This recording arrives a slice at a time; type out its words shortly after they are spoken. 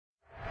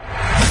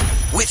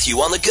with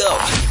you on the go.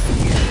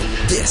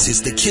 This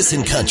is the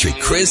Kissin' Country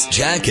Chris,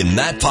 Jack, and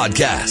Matt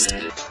podcast.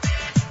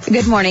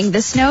 Good morning.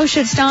 The snow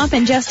should stop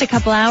in just a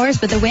couple hours,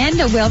 but the wind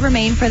will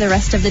remain for the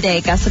rest of the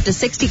day. Gusts up to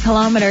 60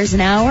 kilometers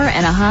an hour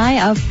and a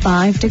high of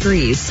 5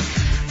 degrees.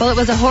 Well, it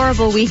was a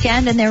horrible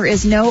weekend, and there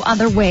is no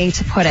other way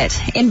to put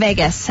it. In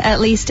Vegas, at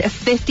least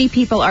 50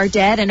 people are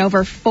dead and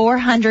over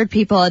 400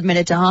 people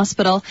admitted to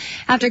hospital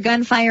after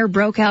gunfire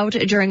broke out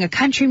during a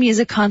country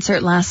music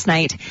concert last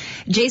night.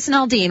 Jason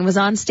Aldean was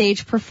on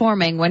stage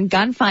performing when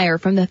gunfire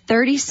from the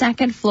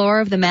 32nd floor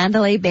of the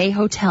Mandalay Bay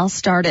Hotel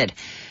started.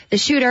 The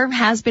shooter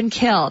has been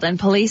killed, and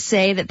police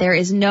say that there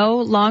is no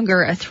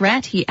longer a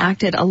threat. He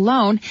acted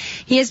alone.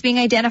 He is being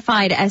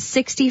identified as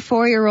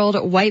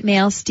 64-year-old white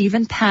male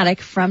Stephen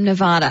Paddock from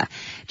Nevada.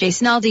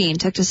 Jason Aldean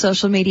took to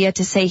social media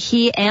to say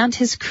he and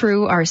his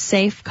crew are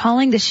safe,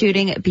 calling the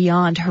shooting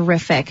beyond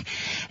horrific.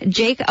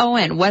 Jake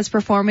Owen was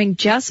performing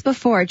just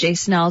before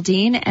Jason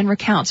Aldean and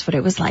recounts what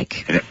it was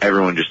like. And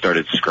everyone just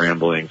started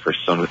scrambling for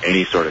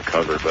any sort of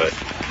cover, but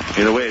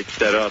the way it's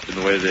set up and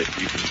the way that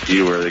you can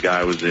see where the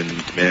guy was in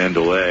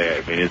Mandalay,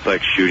 I mean, it's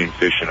like shooting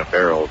fish in a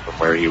barrel from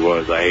where he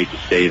was. I hate to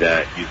say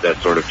that, use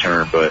that sort of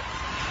term, but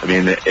I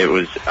mean,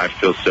 I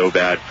feel so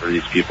bad for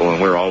these people,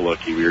 and we're all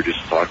lucky. We were just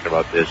talking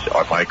about this,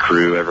 my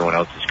crew, everyone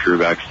else's crew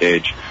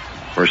backstage.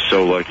 We're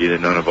so lucky that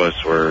none of us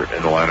were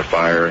in the line of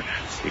fire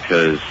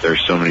because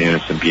there's so many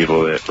innocent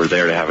people that were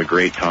there to have a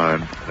great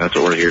time, and that's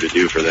what we're here to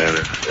do for them,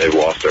 and they've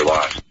lost their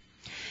lives.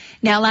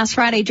 Now, last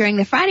Friday during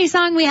the Friday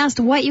song, we asked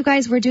what you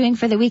guys were doing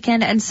for the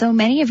weekend, and so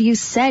many of you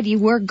said you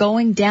were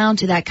going down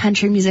to that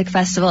country music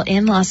festival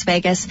in Las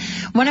Vegas.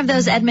 One of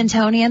those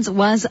Edmontonians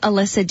was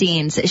Alyssa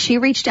Deans. She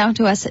reached out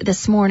to us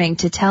this morning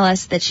to tell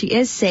us that she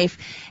is safe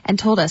and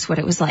told us what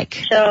it was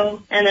like.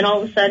 So, and then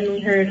all of a sudden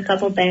we heard a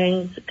couple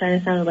bangs. It kind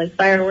of sounded like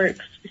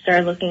fireworks. We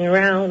started looking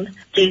around.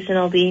 Jason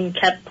Aldean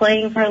kept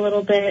playing for a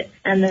little bit,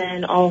 and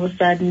then all of a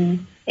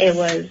sudden it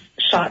was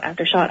shot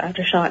after shot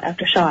after shot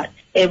after shot.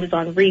 It was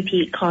on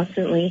repeat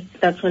constantly.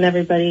 That's when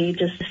everybody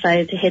just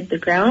decided to hit the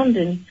ground,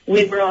 and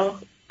we were all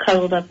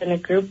cuddled up in a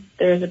group.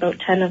 There was about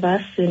 10 of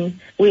us, and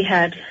we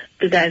had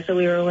the guys that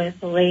we were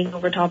with laying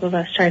over top of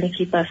us trying to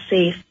keep us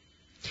safe.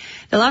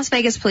 The Las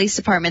Vegas Police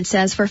Department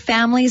says for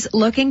families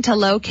looking to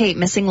locate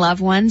missing loved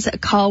ones,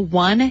 call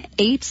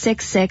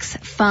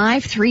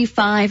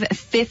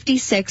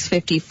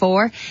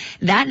 1-866-535-5654.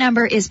 That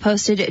number is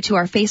posted to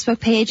our Facebook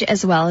page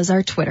as well as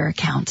our Twitter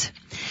account.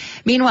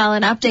 Meanwhile,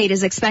 an update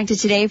is expected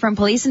today from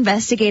police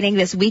investigating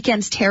this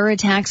weekend's terror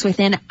attacks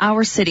within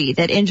our city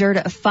that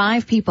injured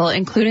 5 people,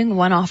 including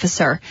 1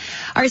 officer.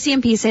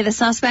 RCMP say the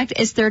suspect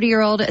is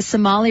 30-year-old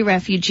Somali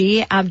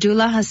refugee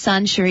Abdullah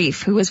Hassan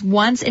Sharif, who was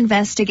once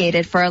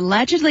investigated for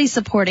allegedly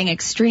supporting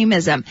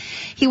extremism.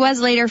 He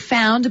was later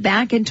found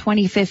back in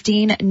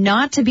 2015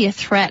 not to be a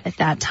threat at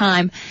that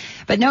time.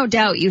 But no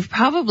doubt you've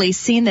probably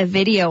seen the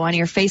video on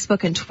your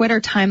Facebook and Twitter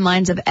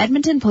timelines of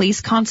Edmonton Police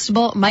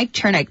Constable Mike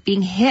Chernick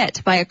being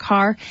hit by a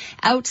car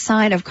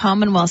outside of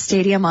Commonwealth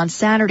Stadium on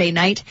Saturday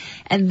night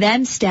and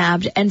then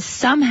stabbed, and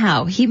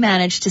somehow he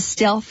managed to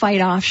still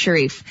fight off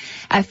Sharif.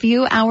 A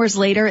few hours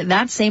later,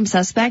 that same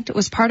suspect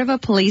was part of a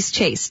police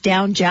chase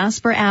down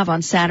Jasper Ave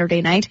on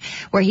Saturday night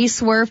where he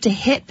swerved to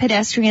hit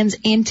pedestrians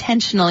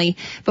intentionally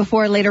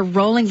before later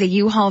rolling the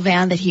U-Haul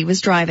van that he was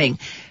driving.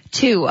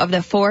 2 of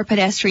the 4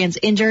 pedestrians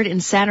injured in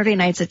Saturday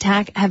night's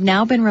attack have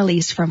now been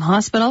released from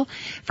hospital.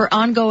 For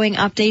ongoing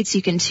updates,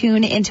 you can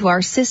tune into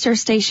our sister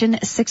station,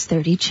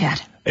 630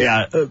 CHED.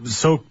 Yeah,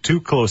 so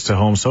close to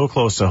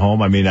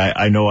home. I mean,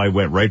 I know I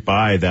went right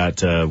by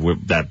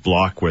that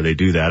block where they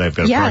do that. I've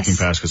got a parking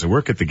pass because I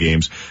work at the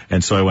games,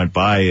 and so I went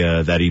by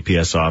that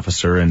EPS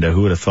officer, and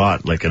who would have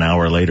thought like an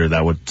hour later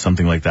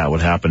something like that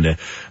would happen to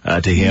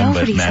him?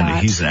 Nobody but man,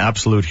 thought. He's an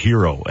absolute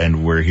hero,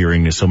 and we're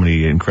hearing so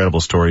many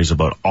incredible stories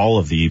about all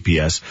of the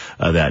EPS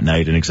that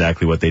night and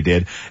exactly what they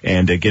did.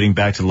 And getting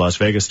back to the Las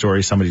Vegas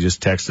story, somebody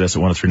just texted us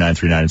at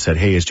 103939 and said,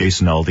 "Hey, is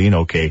Jason Aldean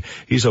okay?"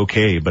 He's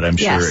okay, but I'm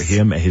sure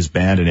him, his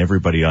band, and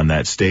everybody on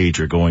that stage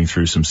are going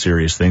through some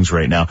serious things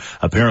right now.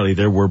 Apparently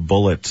there were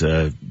bullets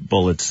that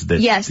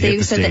Yes, hit they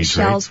the said stage, that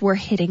shells right? were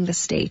hitting the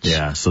stage.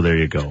 Yeah, so there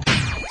you go.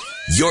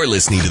 You're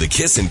listening to the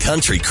Kissin'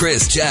 Country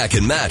Chris, Jack,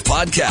 and Matt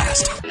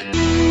podcast.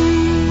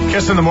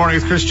 Kiss in the morning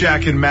with Chris,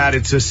 Jack, and Matt.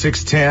 It's a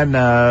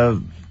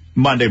 6:10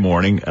 Monday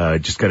morning.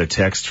 Just got a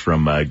text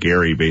from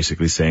Gary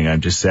basically saying,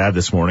 "I'm just sad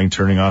this morning,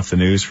 turning off the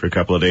news for a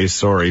couple of days.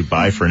 Sorry,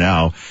 bye for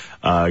now."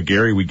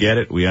 Gary, we get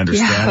it. We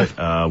understand it.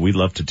 We'd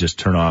love to just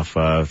turn off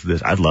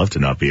this. I'd love to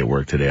not be at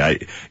work today.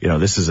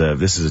 This is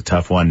a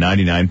tough one.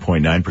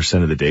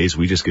 99.9% of the days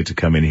we just get to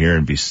come in here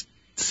and be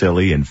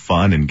silly and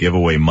fun and give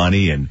away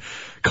money and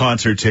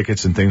concert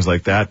tickets and things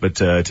like that. But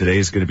today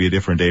is going to be a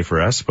different day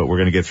for us, but we're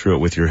going to get through it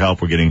with your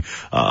help. We're getting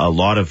a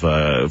lot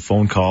of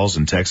phone calls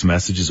and text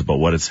messages about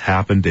what has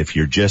happened. If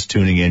you're just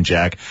tuning in,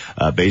 Jack,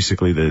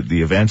 basically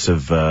the events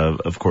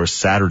of course,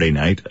 Saturday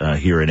night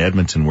here in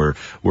Edmonton were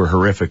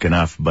horrific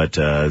enough, but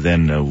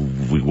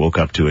then we woke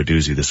up to a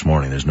doozy this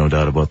morning. There's no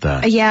doubt about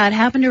that. Yeah, it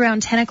happened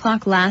around 10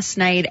 o'clock last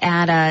night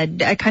at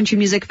a country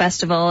music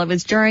festival. It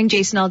was during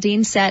Jason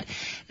Aldean's set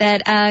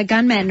that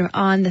gunmen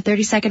on the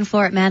 32nd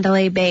floor at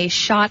Mandalay Bay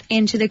shot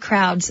into the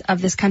crowds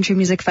of this country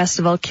music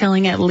festival,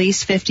 killing at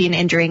least 50 and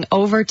injuring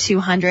over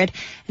 200.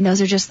 And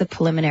those are just the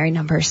preliminary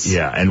numbers.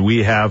 Yeah, and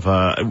we have,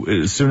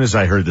 as soon as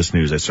I heard this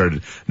news, I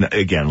started,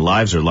 again,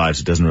 lives are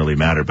lives, it doesn't really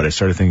matter, but I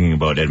started thinking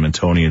about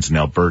Edmontonians and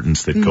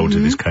Albertans that go to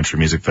these country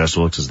music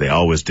festivals, as they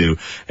always do.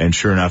 And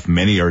sure enough,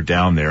 many are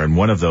down there. And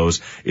one of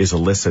those is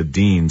Alyssa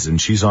Deans, and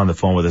she's on the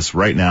phone with us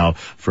right now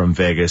from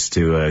Vegas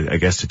to, I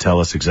guess, to tell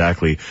us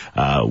exactly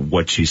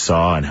what she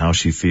saw and how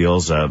she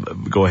feels.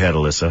 Go ahead,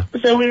 Alyssa.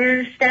 So we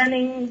were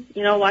standing,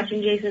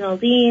 watching Jason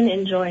Aldean,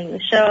 enjoying the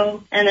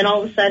show, and then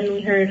all of a sudden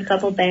we heard a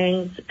couple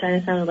bangs. It kind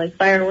of sounded like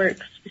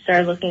fireworks. We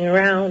started looking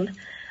around.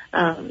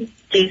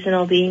 Jason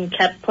Aldean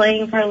kept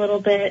playing for a little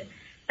bit,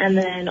 and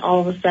then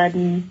all of a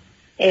sudden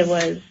it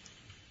was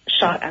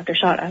shot after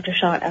shot after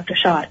shot after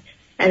shot,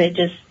 and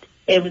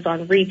it was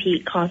on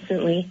repeat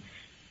constantly.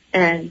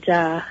 And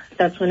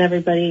that's when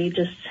everybody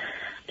just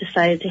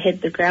decided to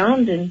hit the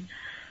ground, and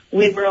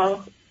we were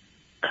all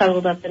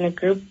cuddled up in a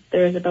group.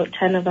 There was about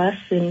 10 of us,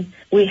 and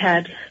we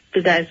had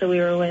the guys that we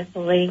were with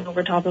laying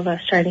over top of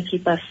us trying to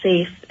keep us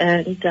safe.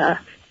 And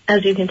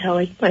as you can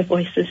tell, my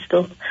voice is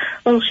still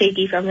a little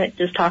shaky from it,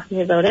 just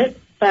talking about it.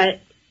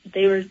 But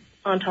they were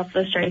on top of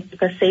us trying to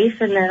keep us safe,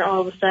 and then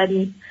all of a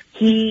sudden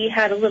he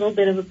had a little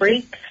bit of a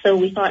break, so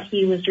we thought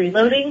he was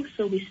reloading,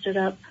 so we stood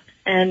up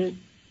and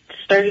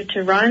started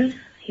to run.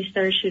 He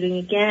started shooting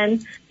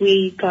again.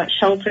 We got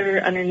shelter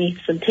underneath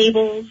some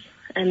tables,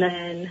 and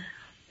then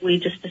we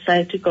just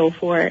decided to go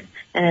for it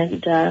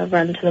and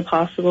run to the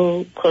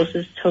possible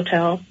closest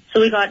hotel.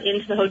 So we got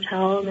into the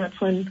hotel, and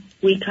that's when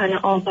we kind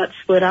of all got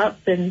split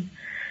up, and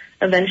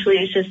eventually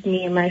it's just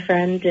me and my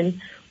friend.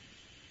 And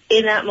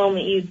in that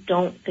moment, you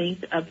don't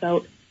think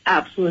about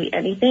absolutely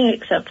anything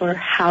except for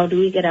how do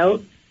we get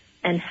out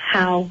and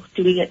how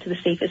do we get to the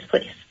safest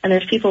place. And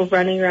there's people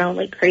running around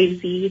like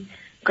crazy,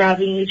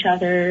 grabbing each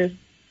other,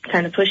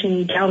 kind of pushing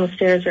you down the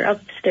stairs or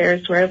up the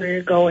stairs, wherever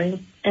you're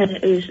going. And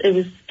it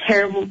was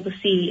terrible to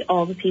see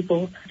all the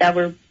people that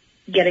were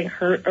getting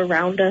hurt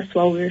around us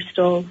while we were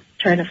still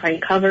trying to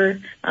find cover.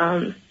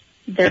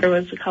 There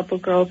was a couple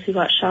girls who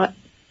got shot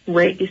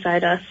right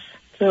beside us.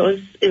 So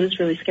it was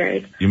really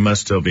scary. You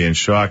must still be in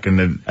shock.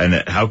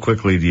 And how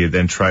quickly do you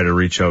then try to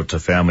reach out to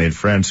family and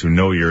friends who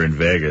know you're in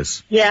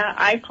Vegas? Yeah,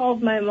 I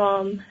called my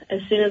mom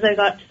as soon as I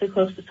got to the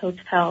closest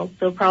hotel.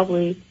 So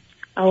probably,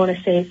 I want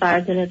to say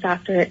 5 minutes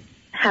after it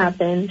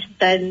happened.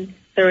 Then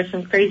there was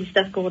some crazy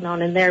stuff going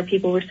on in there.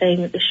 People were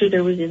saying that the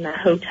shooter was in that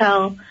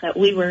hotel that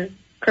we were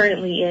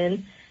currently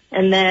in.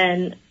 And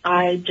then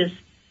I just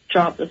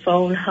dropped the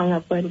phone, hung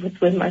up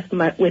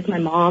with my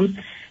mom,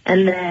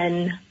 and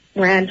then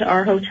ran to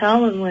our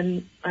hotel. And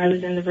when I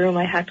was in the room,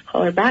 I had to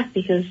call her back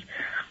because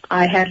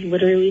I had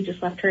literally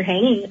just left her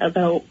hanging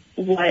about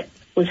what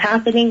was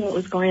happening, what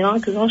was going on,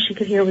 because all she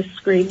could hear was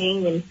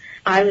screaming, and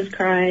I was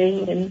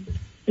crying and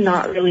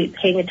not really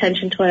paying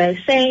attention to what I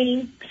was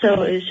saying.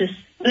 So it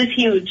was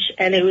huge,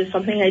 and it was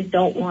something I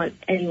don't want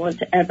anyone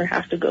to ever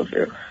have to go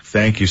through.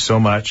 Thank you so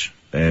much.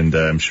 And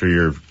I'm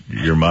sure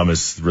your mom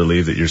is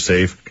relieved that you're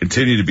safe.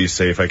 Continue to be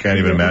safe. I can't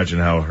even imagine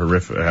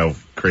how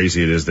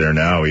crazy it is there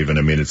now. Even,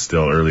 I mean, it's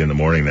still early in the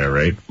morning there,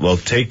 right? Well,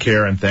 take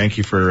care, and thank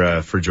you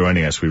for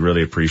joining us. We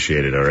really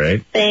appreciate it. All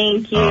right.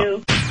 Thank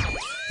you.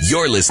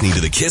 You're listening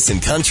to the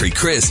Kissin' Country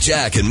Chris,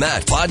 Jack, and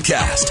Matt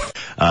podcast.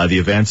 The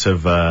events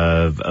of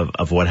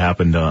what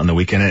happened on the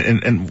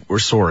weekend, and we're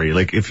sorry.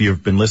 Like, if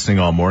you've been listening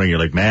all morning, you're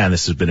like, man,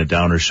 this has been a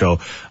downer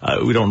show.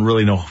 We don't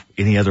really know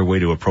any other way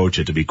to approach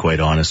it, to be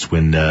quite honest,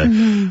 when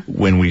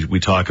we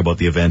talk about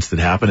the events that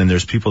happen. And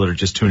there's people that are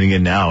just tuning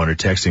in now and are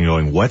texting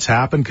going, what's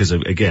happened? Because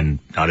again,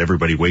 not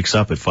everybody wakes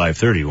up at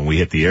 5:30 when we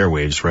hit the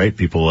airwaves, right?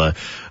 People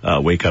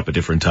wake up at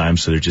different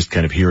times, so they're just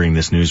kind of hearing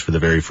this news for the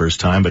very first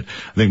time. But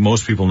I think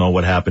most people know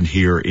what happened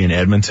here in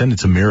Edmonton.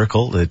 It's a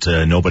miracle that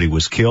nobody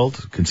was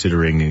killed,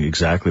 considering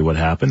exactly what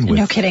happened with,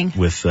 no kidding,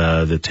 with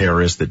the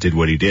terrorist that did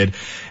what he did.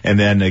 And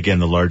then again,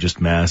 the largest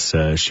mass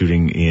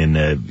shooting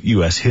in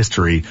U.S.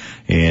 history,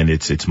 and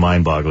it's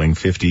mind-boggling.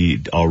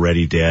 50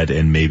 already dead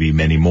and maybe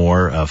many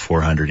more,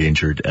 400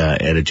 injured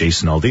at a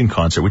Jason Aldean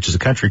concert, which is a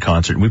country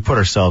concert. And we put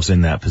ourselves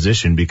in that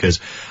position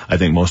because I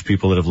think most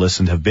people that have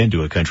listened have been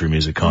to a country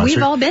music concert.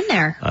 We've all been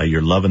there.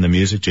 You're loving the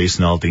music,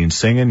 Jason Aldean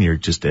singing, you're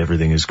just,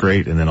 everything is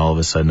great, and then all of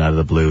a sudden out of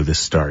the blue this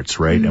starts,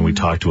 right? And we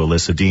talked to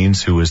Alyssa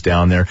Deans, who was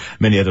down there.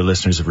 Many other listeners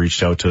listeners have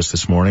reached out to us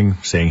this morning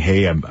saying,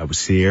 hey, I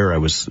was here.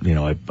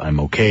 I'm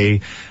okay.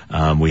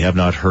 We have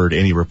not heard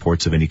any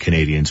reports of any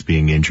Canadians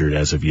being injured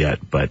as of yet,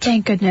 but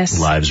thank goodness.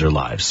 Lives are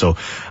lives. So,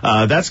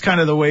 that's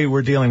kind of the way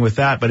we're dealing with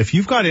that. But if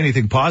you've got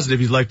anything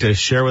positive you'd like to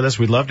share with us,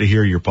 we'd love to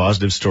hear your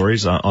positive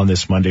stories on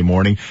this Monday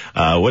morning.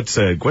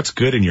 What's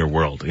good in your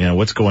world?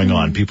 What's going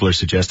on? People are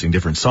suggesting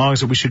different songs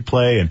that we should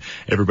play, and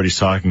everybody's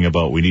talking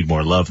about we need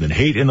more love than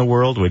hate in the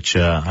world, which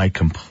we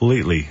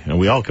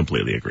all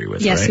completely agree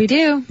with. Yes, right? We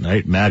do.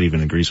 Right? Matt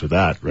even agrees with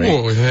that, right?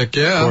 Oh, heck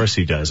yeah. Of course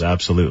he does,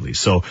 absolutely.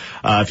 So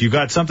if you've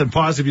got something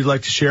positive you'd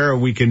like to share,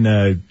 we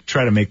can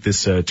try to make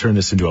this turn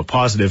this into a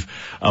positive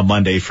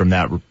Monday from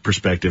that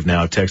perspective.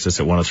 Now, text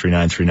us at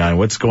 103939.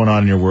 What's going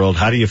on in your world?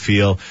 How do you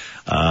feel?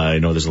 I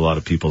know there's a lot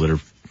of people that are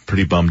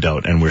pretty bummed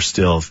out, and we're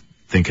still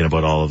thinking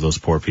about all of those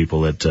poor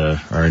people that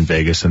are in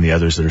Vegas and the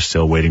others that are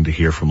still waiting to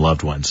hear from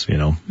loved ones.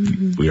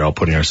 We are all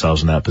putting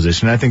ourselves in that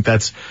position. I think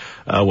that's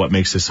what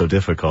makes this so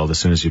difficult, as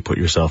soon as you put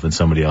yourself in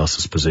somebody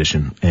else's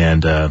position.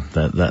 And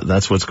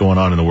that's what's going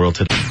on in the world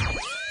today.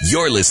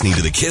 You're listening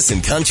to the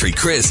Kissin' Country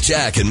Chris,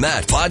 Jack, and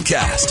Matt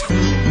podcast.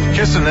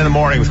 Kissin' in the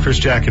morning with Chris,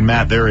 Jack, and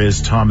Matt. There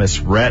is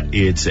Thomas Rhett.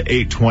 It's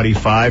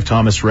 8:25.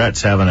 Thomas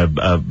Rhett's having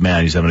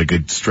he's having a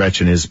good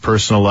stretch in his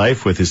personal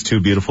life with his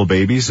two beautiful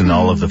babies and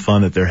all of the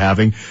fun that they're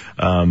having.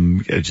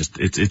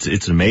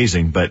 It's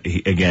amazing. But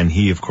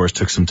he of course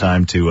took some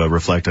time to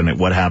reflect on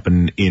what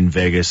happened in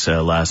Vegas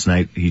last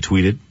night. He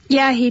tweeted.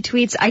 Yeah, he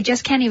tweets, I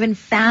just can't even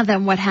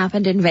fathom what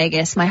happened in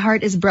Vegas. My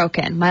heart is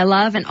broken. My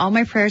love and all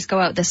my prayers go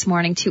out this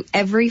morning to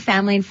every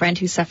family and friend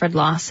who suffered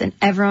loss and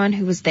everyone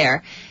who was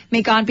there.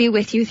 May God be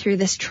with you through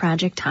this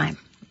tragic time.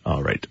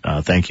 All right.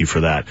 Thank you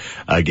for that.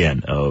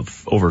 Again,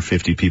 over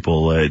 50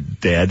 people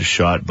dead,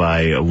 shot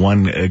by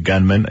one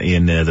gunman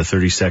in the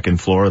 32nd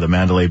floor of the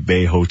Mandalay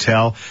Bay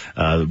Hotel.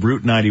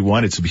 Route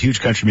 91, it's a huge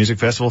country music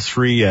festival,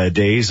 3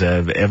 days.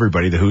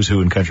 Everybody, the who's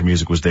who in country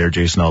music was there.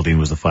 Jason Aldean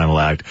was the final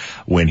act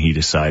when he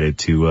decided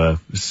to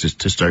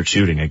start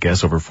shooting. I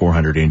guess over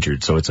 400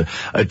 injured. So it's a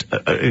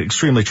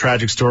extremely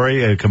tragic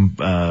story,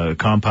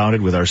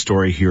 compounded with our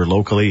story here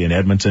locally in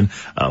Edmonton.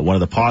 One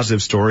of the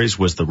positive stories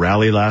was the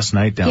rally last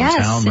night downtown.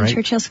 Yes. In right?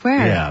 Churchill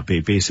Square. Yeah,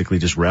 basically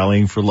just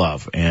rallying for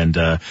love. And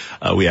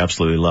we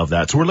absolutely love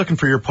that. So we're looking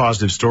for your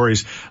positive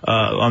stories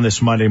on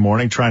this Monday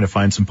morning, trying to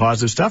find some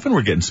positive stuff, and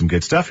we're getting some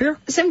good stuff here.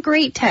 Some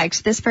great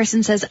text. This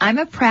person says, I'm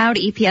a proud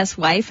EPS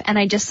wife, and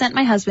I just sent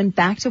my husband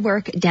back to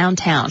work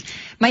downtown.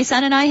 My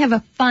son and I have a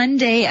fun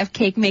day of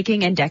cake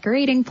making and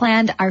decorating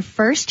planned. Our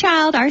first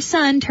child, our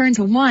son, turns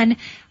 1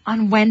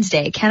 on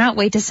Wednesday. Cannot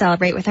wait to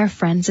celebrate with our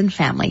friends and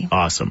family.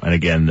 Awesome. And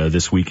again,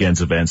 this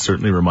weekend's event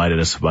certainly reminded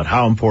us about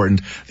how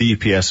important the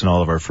EPS and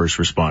all of our first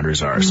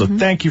responders are. So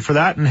thank you for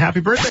that, and happy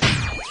birthday.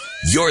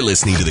 You're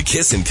listening to the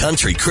Kissin'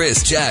 Country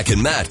Chris, Jack,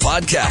 and Matt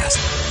podcast.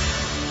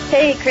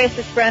 Hey, Chris,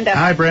 it's Brenda.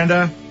 Hi,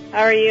 Brenda.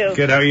 How are you?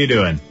 Good. How are you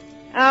doing?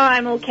 Oh,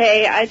 I'm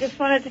okay. I just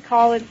wanted to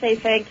call and say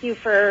thank you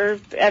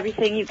for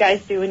everything you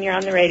guys do when you're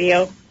on the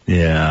radio.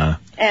 Yeah.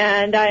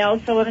 And I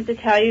also wanted to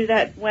tell you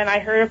that when I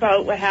heard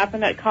about what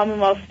happened at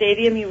Commonwealth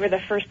Stadium, you were the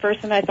first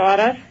person I thought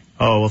of.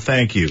 Oh, well,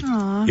 thank you.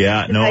 Aww.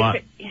 Yeah, no,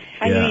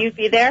 I knew you'd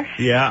be there.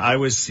 Yeah, I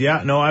was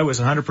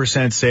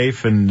 100%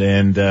 safe, and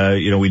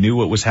we knew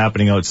what was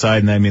happening outside,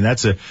 and I mean,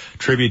 that's a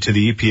tribute to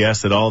the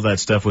EPS that all that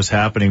stuff was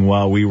happening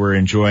while we were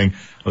enjoying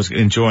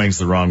is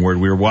the wrong word.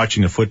 We were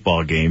watching a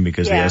football game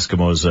because the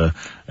Eskimos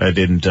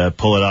didn't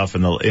pull it off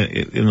in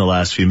the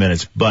last few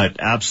minutes. But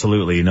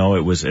absolutely,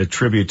 it was a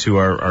tribute to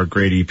our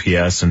great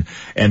EPS,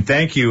 and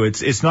thank you.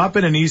 It's not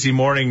been an easy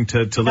morning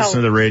to listen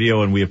to the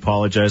radio, and we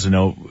apologize. I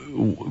know,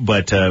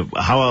 but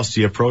how else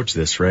do you approach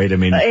this, right? I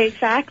mean,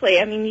 exactly.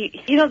 I mean,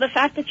 the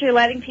fact that you're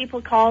letting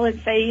people call and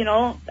say,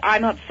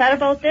 I'm upset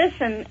about this,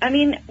 and I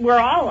mean, we're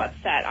all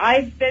upset.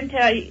 I've been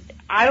to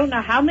I don't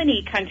know how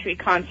many country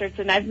concerts,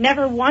 and I've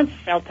never once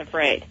felt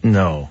afraid.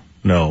 No.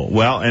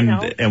 Well,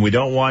 and we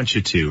don't want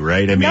you to,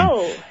 right? I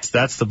mean,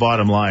 that's the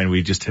bottom line.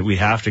 We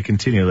have to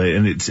continue.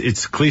 And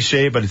it's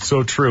cliche, but it's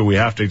so true. We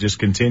have to just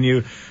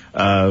continue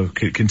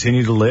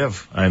to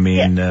live. I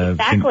mean,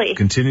 exactly.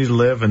 Continue to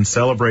live and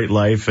celebrate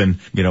life. And,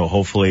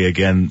 hopefully,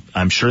 again,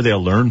 I'm sure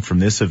they'll learn from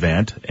this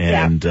event.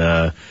 And,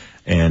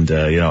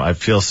 I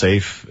feel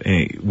safe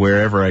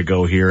wherever I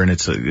go here, and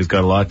it's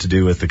got a lot to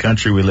do with the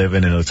country we live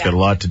in, and it's got a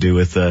lot to do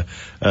with the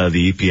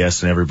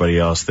EPS and everybody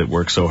else that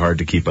works so hard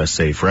to keep us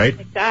safe, right?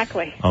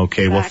 Exactly.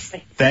 Okay, well,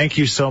 thank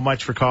you so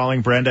much for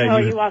calling, Brenda. Oh,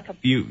 you're welcome.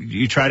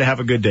 You try to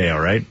have a good day,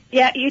 all right?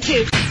 Yeah, you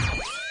too.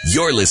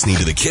 You're listening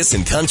to the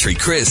Kissin' Country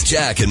Chris,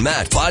 Jack, and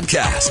Matt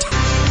podcast.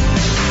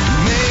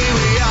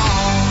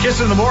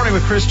 Kissin' in the morning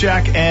with Chris,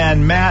 Jack,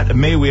 and Matt.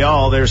 May we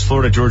all. There's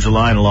Florida Georgia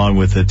Line along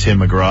with Tim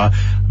McGraw.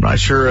 I'm not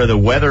sure the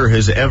weather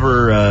has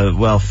ever,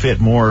 fit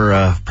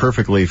more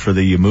perfectly for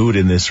the mood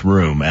in this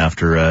room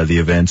after the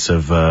events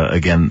of,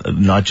 again,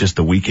 not just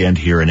the weekend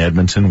here in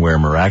Edmonton, where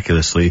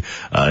miraculously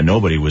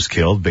nobody was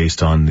killed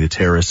based on the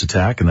terrorist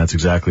attack, and that's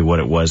exactly what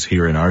it was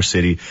here in our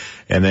city.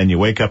 And then you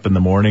wake up in the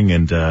morning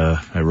and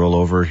I roll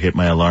over, hit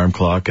my alarm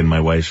clock, and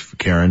my wife,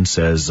 Karen,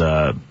 says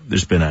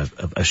there's been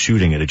a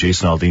shooting at a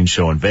Jason Aldean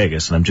show in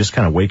Vegas. And I'm just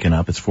kind of waking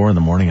up. It's 4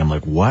 a.m. I'm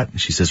like, what?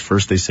 She says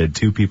first they said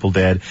 2 people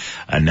dead,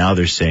 and now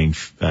they're saying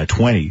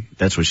 20.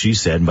 That's what she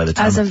said. And by the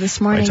time, as of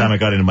this morning, by the time I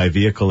got into my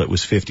vehicle, it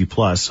was 50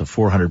 plus. So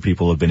 400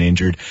 people have been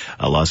injured.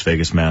 A Las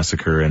Vegas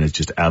massacre, and it's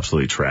just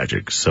absolutely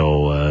tragic.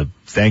 So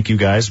thank you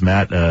guys.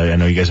 Matt, I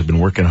know you guys have been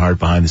working hard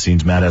behind the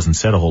scenes. Matt hasn't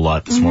said a whole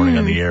lot this morning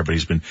on the air, but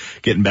he's been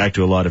getting back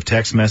to a lot of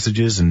text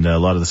messages and a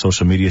lot of the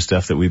social media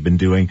stuff that we've been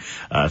doing.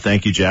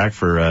 Thank you, Jack,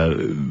 for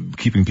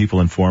keeping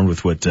people informed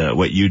with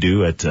what you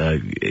do.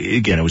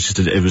 Again, it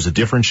was a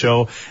different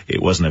show.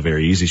 It wasn't a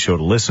very easy show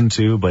to listen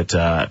to, but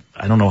I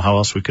don't know how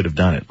else we could have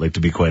done it. Like, to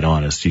be quite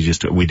honest,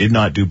 we did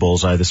not do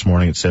Bullseye this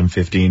morning at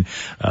 7:15.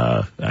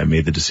 I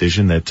made the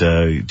decision that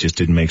it just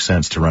didn't make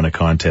sense to run a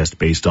contest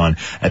based on,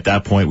 at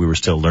that point, we were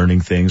still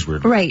learning things.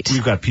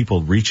 We've got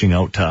people reaching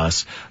out to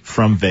us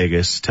from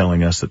Vegas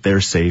telling us that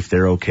they're safe,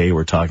 they're okay.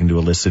 We're talking to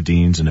Alyssa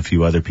Deans and a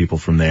few other people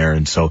from there.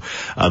 And so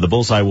the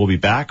Bullseye will be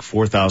back,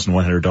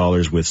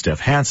 $4,100 with Steph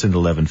Hansen at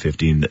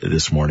 11:15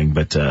 this morning.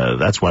 But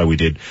that's why we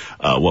did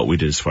what we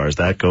did as far as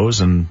that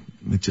goes. And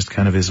it just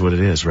kind of is what it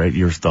is, right?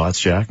 Your thoughts,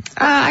 Jack?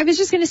 I was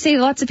just going to say,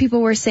 lots of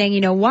people were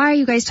saying, why are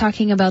you guys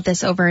talking about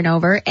this over and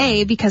over?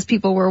 Because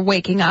people were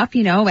waking up,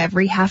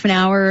 every half an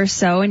hour or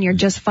so, and you're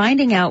just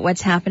finding out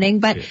what's happening.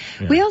 But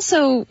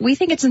we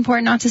think it's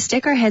important not to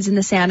stick our heads in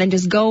the sand and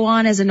just go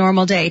on as a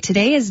normal day.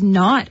 Today is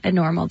not a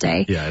normal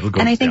day. Yeah, it'll go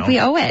and I think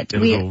we owe it.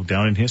 It'll go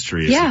down in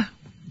history. Yeah.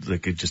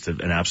 Like just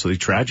an absolutely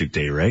tragic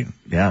day, right?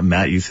 Yeah,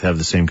 Matt, you have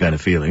the same kind of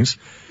feelings.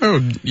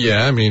 Oh,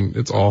 yeah, I mean,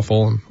 it's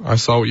awful. And I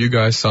saw what you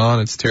guys saw,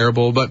 and it's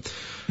terrible. But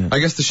I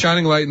guess the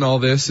shining light in all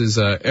this is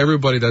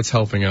everybody that's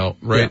helping out,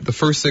 right? Yeah. The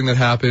first thing that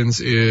happens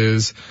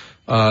is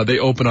they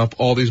open up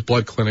all these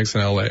blood clinics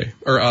in L.A.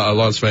 or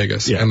Las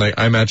Vegas. Yeah. And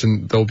I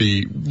imagine there'll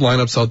be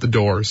lineups out the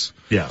doors.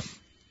 Yeah.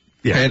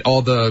 Yeah. And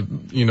all the,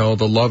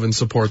 the love and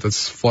support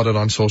that's flooded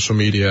on social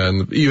media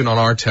and even on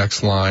our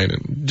text line,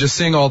 and just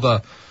seeing all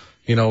the,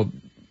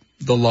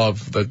 the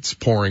love that's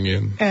pouring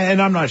in.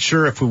 And I'm not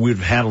sure if we would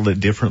have handled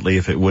it differently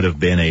if it would have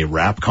been a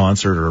rap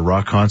concert or a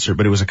rock concert,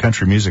 but it was a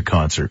country music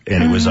concert,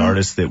 and it was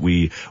artists that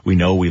we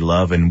know, we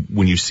love. And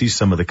when you see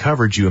some of the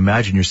coverage, you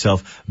imagine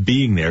yourself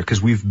being there,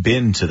 because we've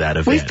been to that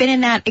event. We've been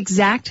in that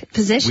exact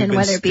position,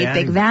 whether it be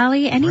Big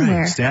Valley, anywhere.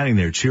 Right, standing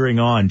there cheering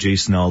on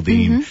Jason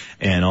Aldean,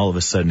 and all of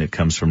a sudden it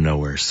comes from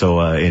nowhere. So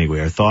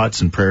anyway, our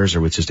thoughts and prayers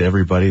are with just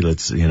everybody.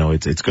 It's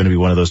going to be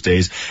one of those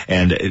days.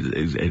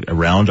 And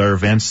around our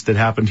events that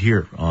happened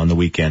here on the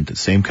weekend,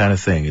 same kind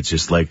of thing. It's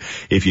just like,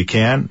 if you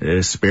can,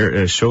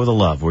 show the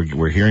love.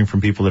 We're hearing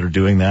from people that are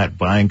doing that,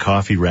 buying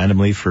coffee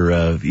randomly for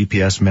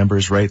EPS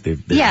members, right?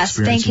 Yes,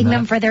 thanking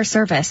them for their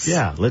service.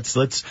 Yeah,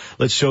 let's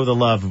show the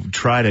love.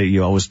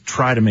 You always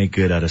try to make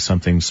good out of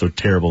something so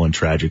terrible and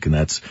tragic, and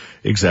that's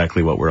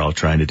exactly what we're all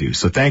trying to do.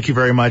 So thank you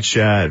very much.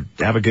 Have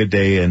a good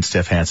day, and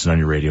Steph Hansen on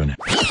your radio now.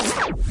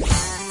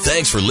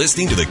 Thanks for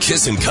listening to the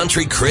Kissin'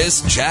 Country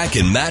Chris, Jack,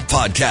 and Matt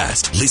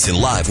podcast. Listen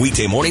live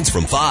weekday mornings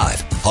from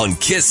 5 on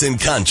Kissin'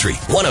 Country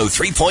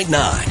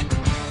 103.9.